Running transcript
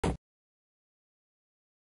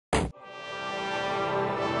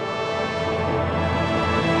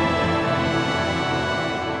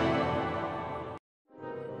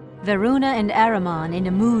Varuna and Ahriman, in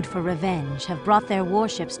a mood for revenge, have brought their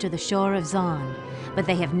warships to the shore of Zon, but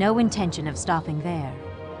they have no intention of stopping there.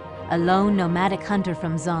 A lone nomadic hunter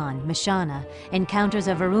from Zon, Mishana, encounters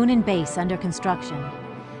a Varunan base under construction.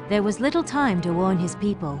 There was little time to warn his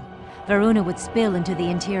people. Varuna would spill into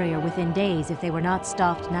the interior within days if they were not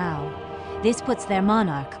stopped now. This puts their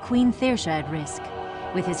monarch, Queen Thirsha, at risk.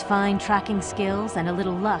 With his fine tracking skills and a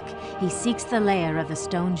little luck, he seeks the lair of the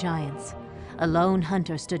stone giants. A lone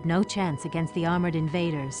hunter stood no chance against the armored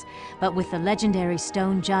invaders, but with the legendary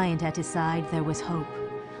stone giant at his side, there was hope.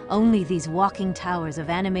 Only these walking towers of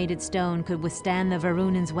animated stone could withstand the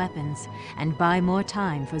Varunans' weapons and buy more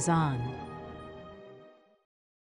time for Zon.